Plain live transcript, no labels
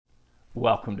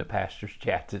Welcome to Pastor's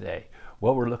Chat today.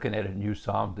 Well, we're looking at a new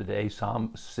psalm today,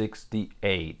 Psalm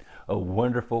 68, a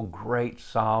wonderful, great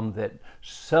psalm that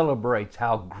celebrates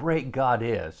how great God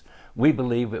is. We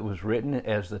believe it was written,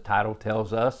 as the title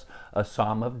tells us, a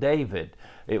Psalm of David.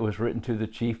 It was written to the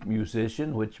chief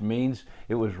musician, which means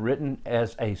it was written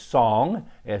as a song,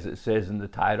 as it says in the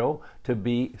title, to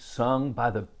be sung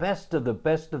by the best of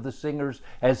the singers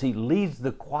as he leads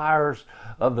the choirs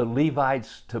of the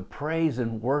Levites to praise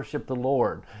and worship the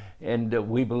Lord. And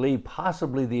we believe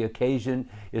possibly the occasion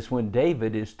is when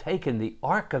David is taking the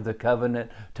Ark of the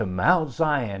Covenant to Mount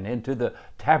Zion, into the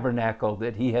tabernacle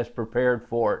that he has prepared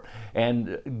for it.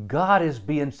 And God is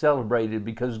being celebrated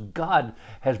because God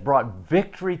has brought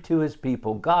victory to his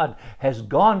people. God has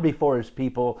gone before his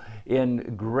people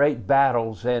in great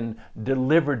battles and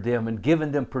delivered them and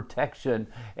given them protection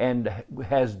and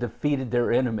has defeated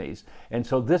their enemies. And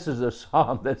so this is a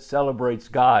psalm that celebrates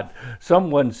God.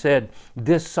 Someone said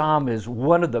this psalm is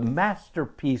one of the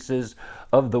masterpieces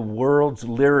of the world's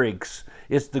lyrics.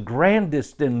 It's the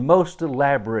grandest and most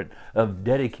elaborate of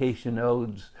dedication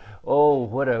odes. Oh,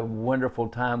 what a wonderful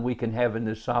time we can have in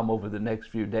this psalm over the next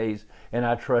few days, and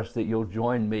I trust that you'll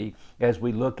join me as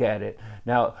we look at it.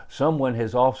 Now, someone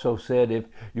has also said if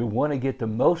you want to get the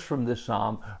most from this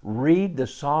psalm, read the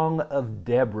Song of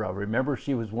Deborah. Remember,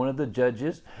 she was one of the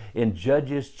judges in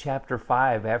Judges chapter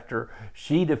 5 after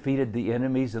she defeated the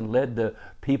enemies and led the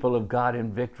people of God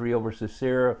in victory over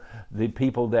Sisera, the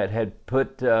people that had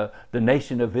put the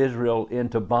nation of Israel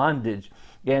into bondage.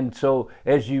 And so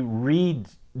as you read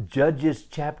Judges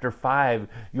chapter 5,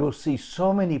 you'll see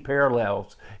so many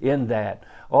parallels in that.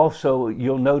 Also,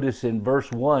 you'll notice in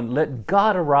verse 1, let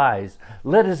God arise,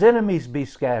 let his enemies be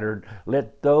scattered,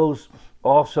 let those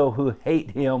also who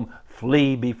hate him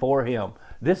flee before him.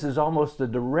 This is almost a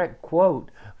direct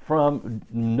quote from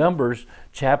Numbers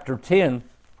chapter 10,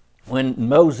 when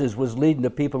Moses was leading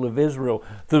the people of Israel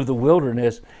through the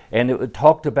wilderness, and it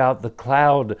talked about the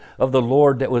cloud of the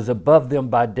Lord that was above them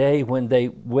by day when they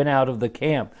went out of the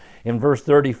camp. In verse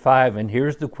 35, and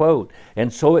here's the quote,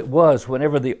 and so it was,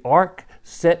 whenever the ark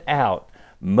set out,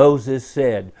 Moses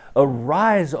said,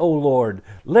 arise, O Lord,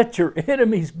 let your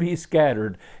enemies be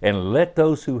scattered, and let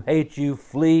those who hate you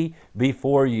flee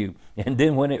before you. And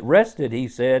then when it rested, he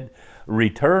said,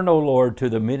 return, O Lord, to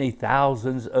the many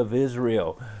thousands of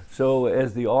Israel. So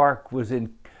as the ark was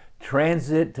in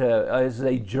transit, as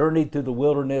they journeyed through the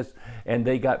wilderness and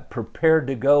they got prepared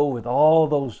to go with all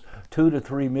those 2 to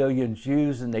 3 million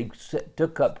Jews, and they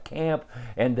took up camp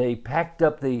and they packed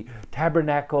up the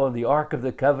tabernacle and the Ark of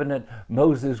the Covenant,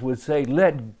 Moses would say,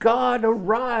 let God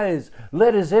arise,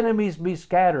 let his enemies be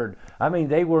scattered. I mean,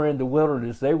 they were in the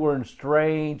wilderness, they were in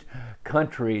strange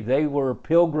country, they were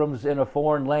pilgrims in a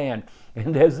foreign land.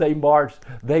 And as they marched,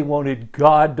 they wanted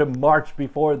God to march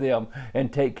before them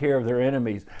and take care of their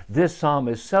enemies. This psalm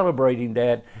is celebrating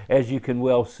that, as you can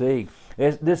well see.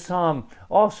 As this psalm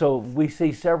also, we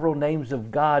see several names of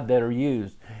God that are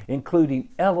used, including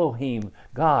Elohim,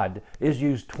 God, is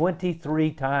used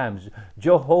 23 times,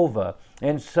 Jehovah,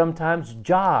 and sometimes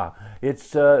Jah.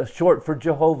 It's short for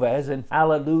Jehovah, as in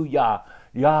hallelujah,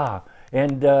 Yah.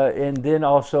 And then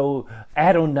also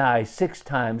Adonai 6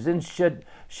 times, and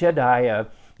Shaddai.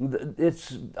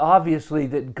 It's obviously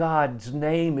that God's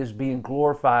name is being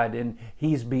glorified and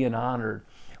he's being honored.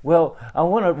 Well, I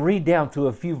want to read down through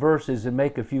a few verses and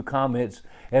make a few comments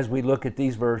as we look at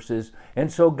these verses.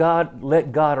 And so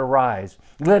let God arise.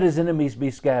 Let his enemies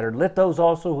be scattered. Let those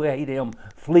also who hate him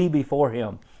flee before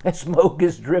him. As smoke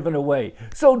is driven away,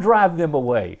 so drive them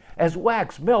away. As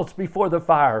wax melts before the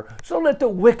fire, so let the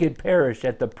wicked perish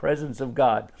at the presence of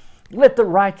God. Let the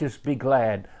righteous be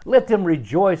glad. Let them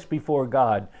rejoice before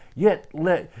God.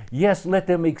 Let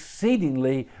them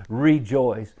exceedingly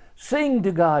rejoice. Sing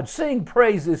to God, sing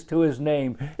praises to his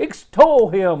name. Extol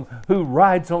him who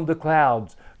rides on the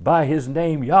clouds by his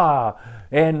name, Yah,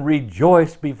 and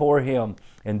rejoice before him.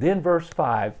 And then verse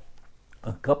 5,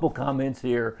 a couple comments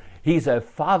here. He's a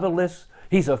fatherless,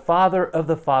 he's a father of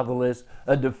the fatherless,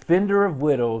 a defender of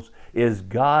widows, is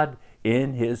God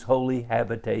in his holy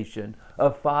habitation,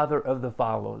 a father of the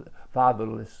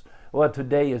fatherless. Well,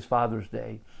 today is Father's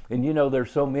Day. And you know,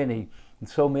 there's so many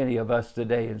of us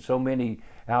today, and so many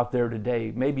out there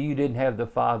today. Maybe you didn't have the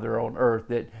father on earth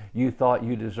that you thought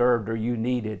you deserved or you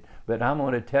needed. But I'm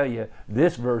going to tell you,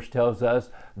 this verse tells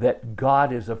us that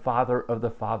God is a father of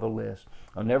the fatherless.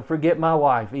 I'll never forget my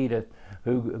wife, Edith,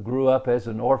 who grew up as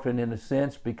an orphan in a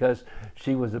sense because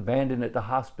she was abandoned at the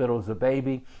hospital as a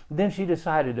baby. Then she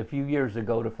decided a few years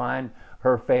ago to find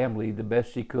her family the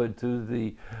best she could through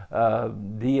the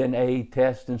DNA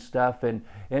test and stuff. And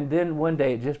then one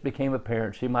day it just became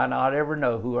apparent she might not ever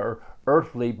know who her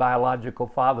earthly biological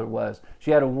father was.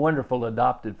 She had a wonderful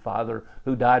adopted father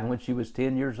who died when she was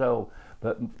 10 years old.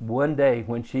 But one day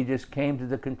when she just came to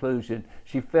the conclusion,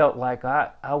 she felt like,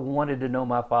 I wanted to know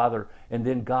my father. And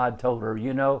then God told her,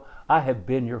 you know, I have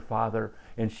been your father.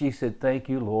 And she said, thank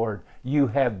you, Lord. You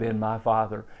have been my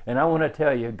father. And I want to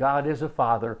tell you, God is a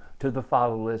father to the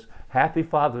fatherless. Happy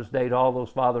Father's Day to all those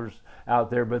fathers out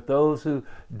there. But those who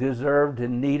deserved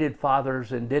and needed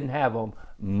fathers and didn't have them,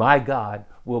 my God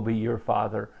will be your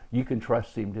father. You can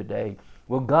trust him today.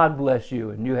 Well, God bless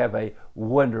you, and you have a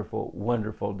wonderful,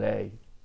 wonderful day.